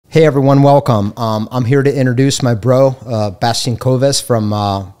Hey everyone, welcome. I'm here to introduce my bro, Bastien Coves from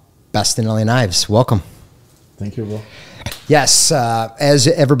Bastinelli Knives. Welcome. Thank you, bro. Yes, as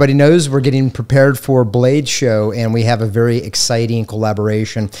everybody knows, we're getting prepared for Blade Show, and we have a very exciting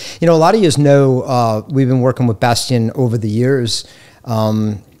collaboration. You know, a lot of you know we've been working with Bastien over the years,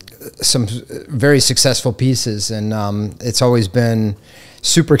 some very successful pieces, and it's always been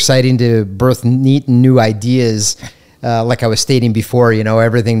super exciting to birth neat and new ideas. Like I was stating before, you know,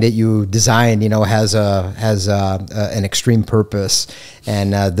 everything that you design, you know, has an extreme purpose,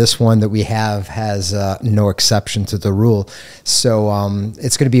 and this one that we have has no exception to the rule. So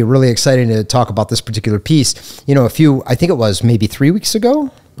it's going to be really exciting to talk about this particular piece. You know, I think it was maybe 3 weeks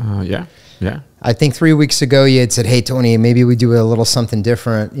ago. Yeah. I think 3 weeks ago you had said, "Hey Tony, maybe we do a little something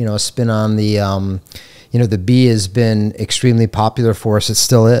different." You know, a spin on the, you know, the B has been extremely popular for us. It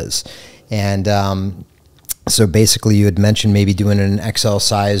still is, and. So basically you had mentioned maybe doing an XL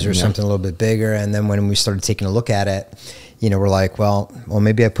size or something a little bit bigger. And then when we started taking a look at it, you know, we're like, well,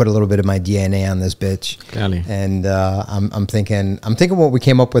 maybe I put a little bit of my DNA on this bitch. Clearly. And I'm thinking what we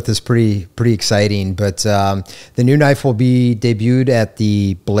came up with is pretty exciting. But the new knife will be debuted at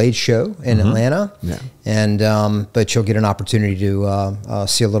the Blade Show in Atlanta. Yeah. And but you'll get an opportunity to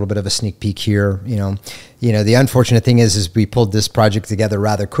see a little bit of a sneak peek here. You know, the unfortunate thing is we pulled this project together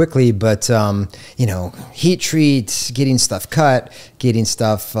rather quickly, but you know, heat treats, getting stuff cut, getting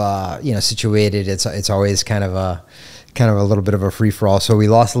stuff you know, situated. It's always kind of a little bit of a free-for-all. So we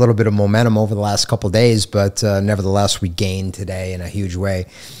lost a little bit of momentum over the last couple of days, but nevertheless we gained today in a huge way.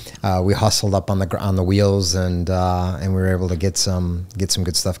 We hustled up on the wheels, and we were able to get some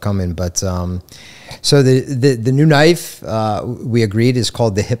good stuff coming. But so the new knife we agreed is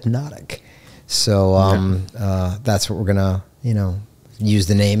called the Hypnotic. So that's what we're gonna, you know, use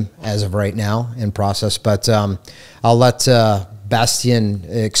the name as of right now in process. But I'll let Bastien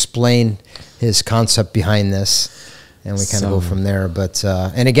explain his concept behind this, and we kind of go from there. But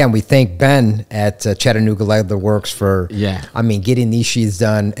and again, we thank Ben at Chattanooga Leather Works for I mean, getting these sheaths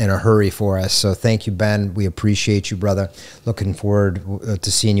done in a hurry for us. So thank you, Ben. We appreciate you, brother. Looking forward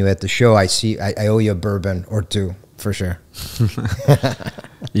to seeing you at the show. I owe you a bourbon or two for sure.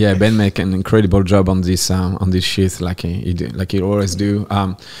 Yeah, Ben make an incredible job on this sheath, like he always do.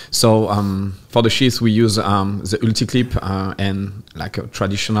 For the sheath, we use the UltiClip and like a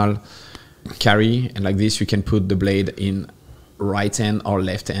traditional carry, and like this you can put the blade in right hand or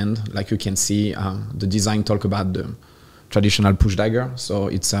left hand. Like you can see, the design talk about the traditional push dagger. So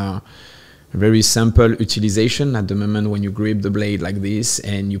it's a very simple utilization. At the moment when you grip the blade like this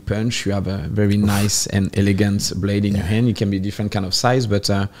and you punch, you have a very nice and elegant blade in your hand. It can be different kind of size, but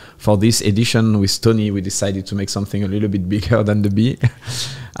for this edition with Tony, we decided to make something a little bit bigger than the B.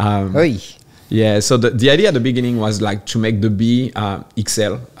 Yeah, so the idea at the beginning was like to make the B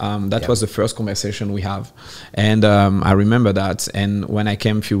XL. That was the first conversation we have. And I remember that. And when I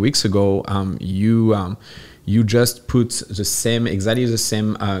came a few weeks ago, you just put exactly the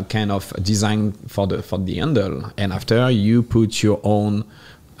same kind of design for the handle. And after you put your own,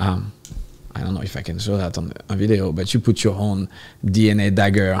 I don't know if I can show that on a video, but you put your own DNA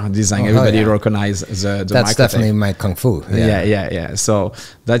dagger design. Everybody recognize the That's Microtech. definitely my kung fu. Yeah. So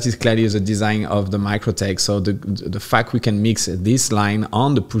that is clearly the design of the Microtech. So the fact we can mix this line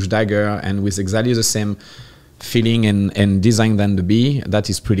on the push dagger and with exactly the same feeling and design than the B, that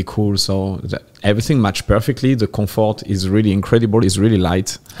is pretty cool. So everything matched perfectly. The comfort is really incredible. It's really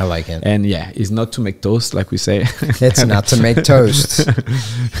light. I like it. And yeah, it's not to make toast, like we say. It's not to make toast.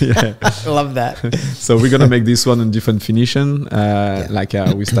 Yeah, I love that. So we're gonna make this one in different finishing.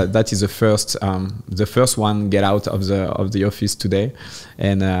 We start. That is the first one get out of the office today,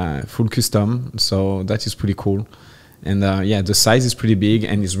 and full custom. So that is pretty cool. And yeah, the size is pretty big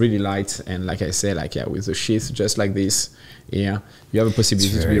and it's really light. And like I said, with the sheath just like this, you have a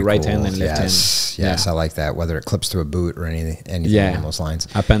possibility to be right hand and left hand. Yes, I like that. Whether it clips to a boot or anything along those lines.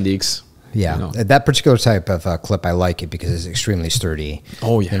 Appendix. Yeah, you know. That particular type of clip, I like it because it's extremely sturdy.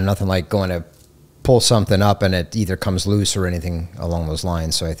 Oh yeah, nothing like going to pull something up and it either comes loose or anything along those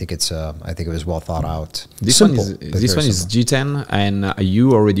lines. So I think it was well thought out. This one is G10, and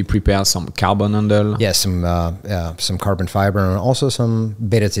you already prepared some carbon handle. Yeah, some carbon fiber and also some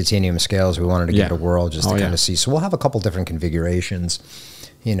beta titanium scales. We wanted to give it a whirl just to kind of see. So we'll have a couple different configurations.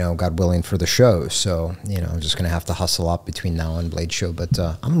 you know, God willing, for the show. So, you know, I'm just going to have to hustle up between now and Blade Show. But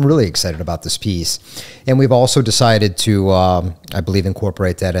I'm really excited about this piece. And we've also decided to, I believe,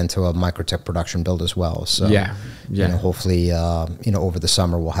 incorporate that into a Microtech production build as well. So, you know, hopefully, you know, over the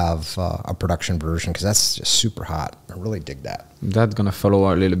summer we'll have a production version, because that's just super hot. I really dig that. That's going to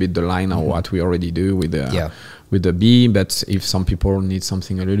follow a little bit the line of what we already do with the B. But if some people need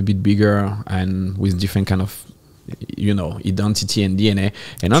something a little bit bigger and with different kind of, you know, identity and DNA,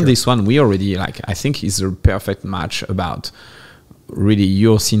 and on this one we already, like, I think is a perfect match about really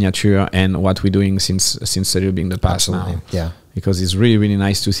your signature and what we're doing since a little bit in the past. Absolutely. Now. Yeah, because it's really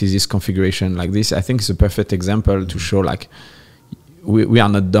nice to see this configuration like this. I think it's a perfect example to show, like, we are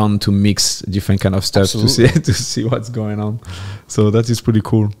not done to mix different kind of stuff to see what's going on. So that is pretty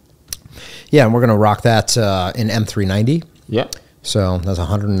cool. Yeah, and we're gonna rock that in M390. Yeah. So that's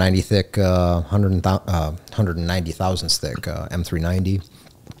 190 thick, 190 thousandths thick M390.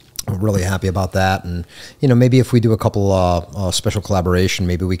 I'm really happy about that. And, you know, maybe if we do a couple special collaboration,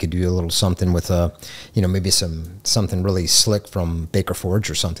 maybe we could do a little something with, you know, maybe something really slick from Baker Forge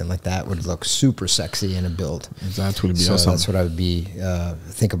or something like that would look super sexy in a build. That would be awesome. That's what I would be,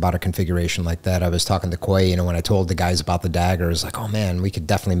 think about a configuration like that. I was talking to Quay, you know, when I told the guys about the dagger, I was like, oh man, we could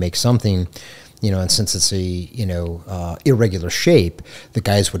definitely make something. You know, and since it's a, you know, irregular shape, the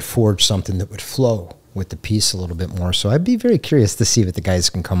guys would forge something that would flow with the piece a little bit more. So I'd be very curious to see what the guys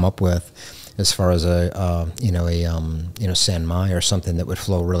can come up with as far as a, you know, San Mai or something that would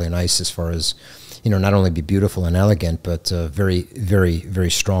flow really nice, as far as, you know, not only be beautiful and elegant, but very, very, very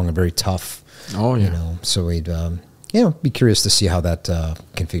strong and very tough. Oh, yeah. You know, so we'd, you know, be curious to see how that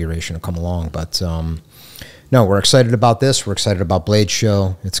configuration will come along. But, no, we're excited about this. We're excited about Blade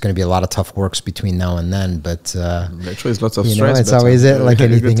Show. It's going to be a lot of tough works between now and then, but Blade Show is lots of you stress. know, it's always it, like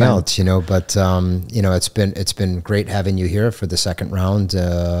anything else, you know. But you know, it's been great having you here for the second round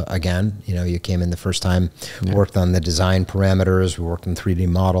again. You know, you came in the first time, worked on the design parameters, we worked on 3D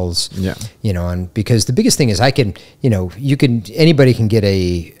models. Yeah, you know, and because the biggest thing is, I can, you know, anybody can get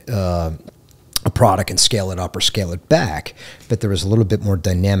a product and scale it up or scale it back, but there was a little bit more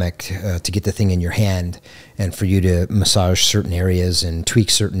dynamic to get the thing in your hand and for you to massage certain areas and tweak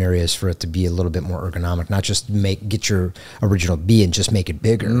certain areas for it to be a little bit more ergonomic, not just get your original B and just make it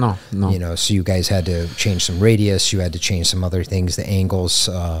bigger. No. You know, so you guys had to change some radius, you had to change some other things, the angles.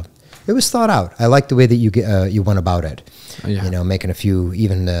 It was thought out. I like the way that you went about it. You know, making a few,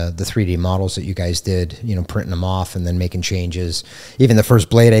 even the 3D models that you guys did, you know, printing them off and then making changes. Even the first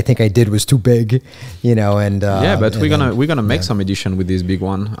blade I think I did was too big, you know, and yeah, but we're gonna make some edition with this big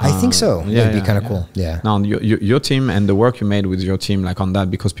one. I think so. Yeah, it'd be kind of cool. Yeah. Now your team and the work you made with your team, like on that,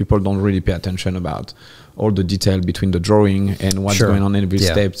 because people don't really pay attention about all the detail between the drawing and what's going on in every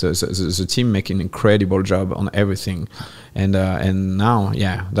step. The team make an incredible job on everything, and now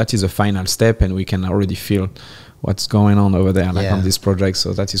that is a final step, and we can already feel what's going on over there, like on this project.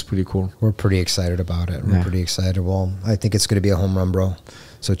 So that is pretty cool. We're pretty excited about it. We're pretty excited. Well, I think it's going to be a home run, bro.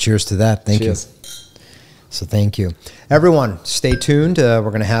 So cheers to that. Thank you. So thank you. Everyone, stay tuned. We're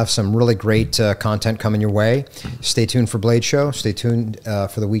going to have some really great content coming your way. Stay tuned for Blade Show. Stay tuned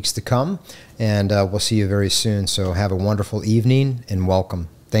for the weeks to come. And we'll see you very soon. So have a wonderful evening and welcome.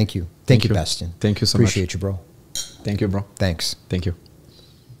 Thank you. Thank you, Bastien. Thank you so much. Appreciate you, bro. Thank you, bro. Thanks. Thank you.